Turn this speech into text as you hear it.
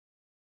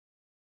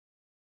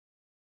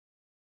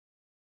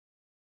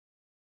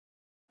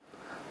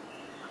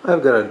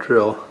I've got to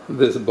drill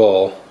this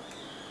ball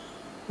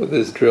with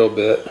this drill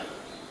bit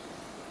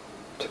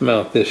to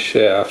mount this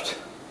shaft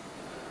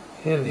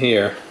in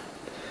here,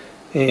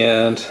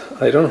 and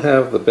I don't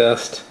have the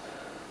best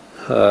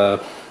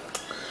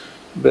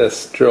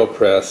drill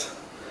press,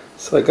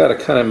 so I got to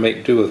kind of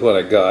make do with what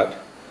I got.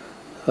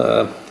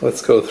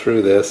 Let's go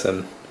through this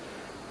and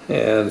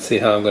see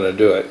how I'm going to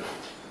do it.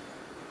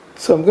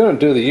 So I'm going to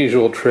do the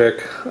usual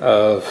trick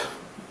of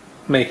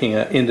making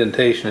an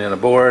indentation in a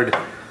board,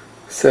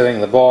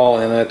 setting the ball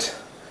in it,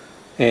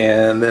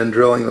 and then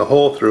drilling the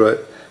hole through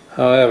it.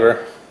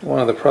 However, one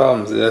of the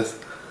problems is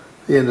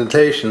the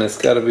indentation has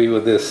got to be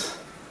with this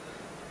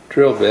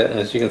drill bit, and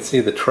as you can see,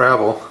 the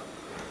travel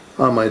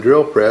on my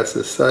drill press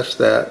is such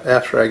that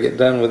after I get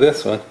done with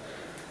this one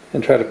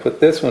and try to put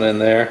this one in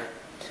there,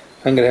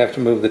 I'm going to have to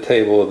move the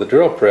table of the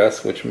drill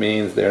press, which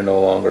means they're no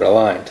longer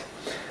aligned.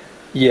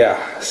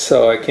 Yeah,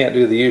 so I can't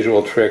do the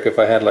usual trick. If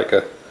I had like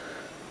a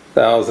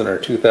 $1,000 or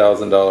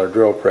 $2,000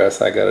 drill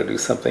press, I got to do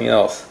something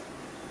else.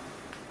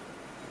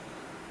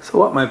 So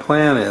what my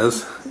plan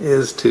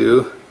is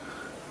to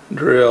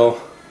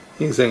drill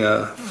using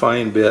a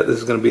fine bit. This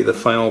is going to be the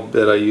final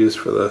bit I use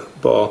for the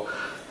ball.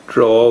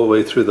 Drill all the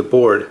way through the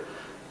board.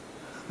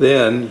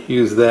 Then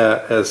use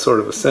that as sort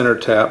of a center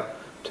tap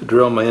to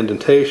drill my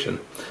indentation.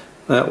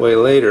 That way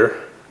later,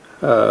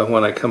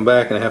 when I come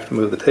back and I have to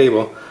move the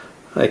table,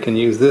 I can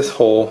use this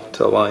hole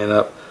to line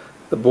up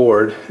the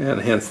board, and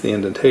hence the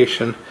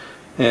indentation,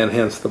 and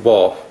hence the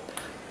ball.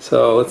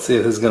 So let's see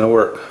if this is going to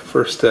work.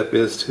 First step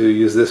is to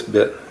use this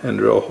bit and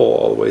drill a hole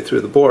all the way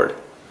through the board.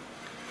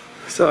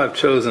 So I've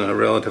chosen a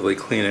relatively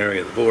clean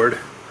area of the board.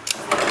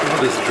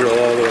 I'll just drill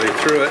all the way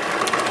through it.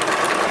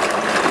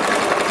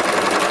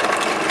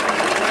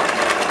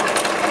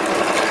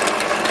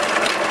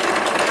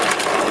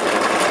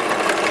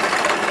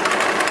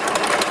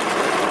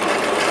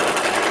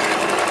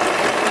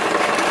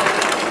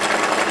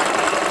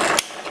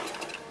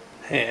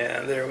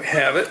 And there we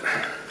have it,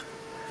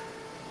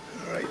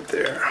 right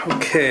there.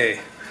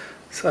 Okay,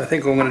 so I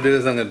think what I'm going to do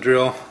is I'm going to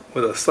drill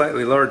with a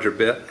slightly larger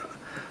bit,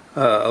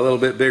 a little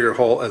bit bigger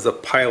hole as a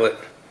pilot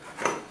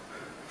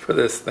for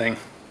this thing.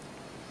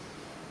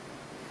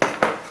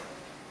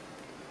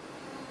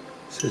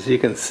 So as you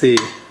can see,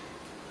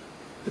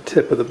 the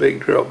tip of the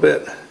big drill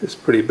bit is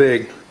pretty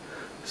big.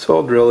 So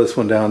I'll drill this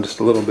one down just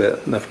a little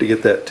bit, enough to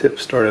get that tip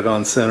started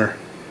on center.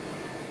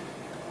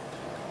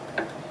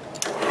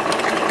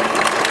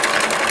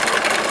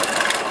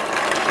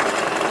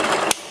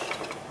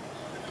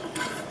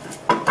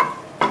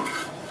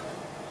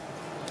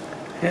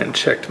 And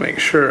check to make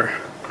sure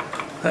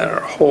that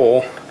our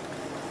hole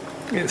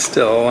is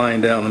still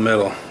aligned down the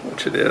middle,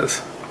 which it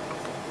is.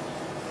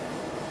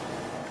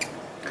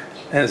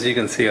 As you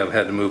can see, I've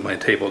had to move my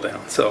table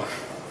down, so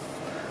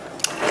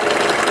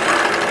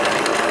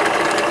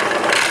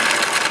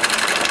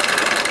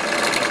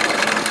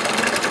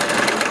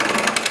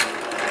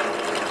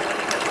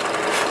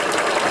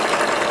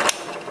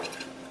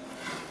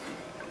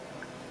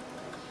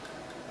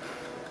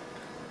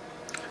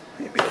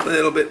maybe a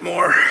little bit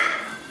more.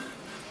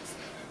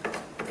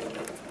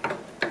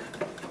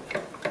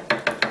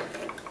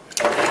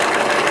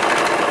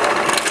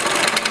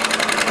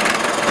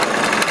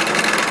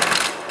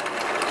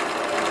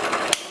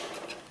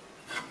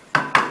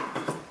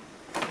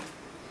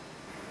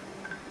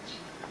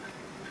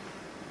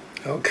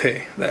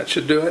 Okay, that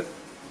should do it.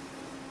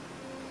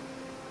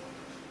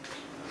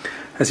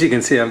 As you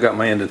can see, I've got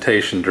my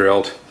indentation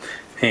drilled,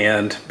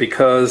 and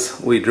because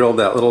we drilled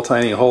that little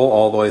tiny hole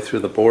all the way through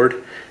the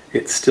board,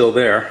 it's still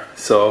there.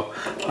 So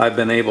I've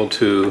been able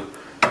to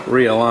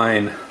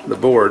realign the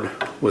board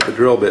with the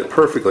drill bit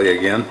perfectly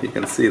again. You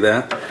can see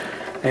that,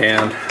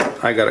 and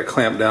I got it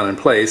clamped down in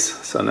place,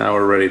 so now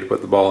we're ready to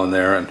put the ball in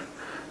there and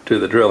do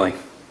the drilling.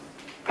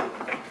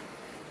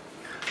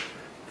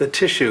 The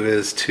tissue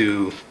is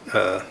to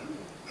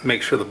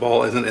make sure the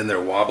ball isn't in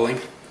there wobbling.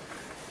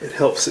 It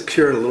helps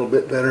secure it a little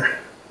bit better.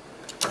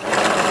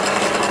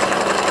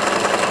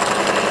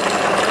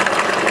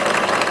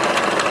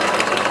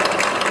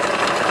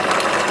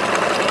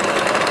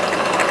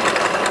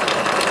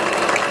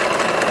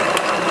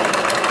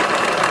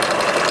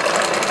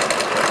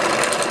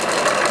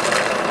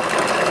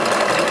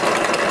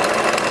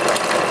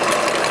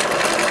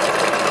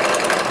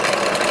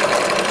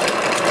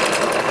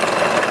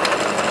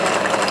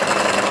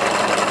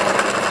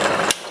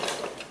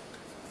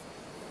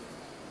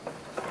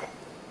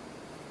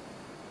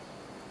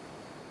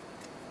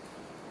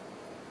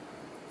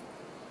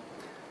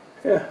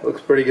 Yeah, looks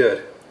pretty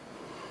good.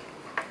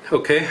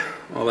 Okay,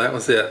 well that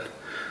was it.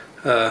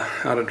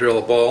 How to drill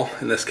a ball,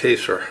 in this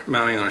case for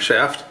mounting on a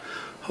shaft.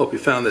 Hope you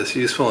found this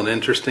useful and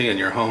interesting in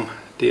your home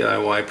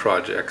DIY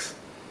projects.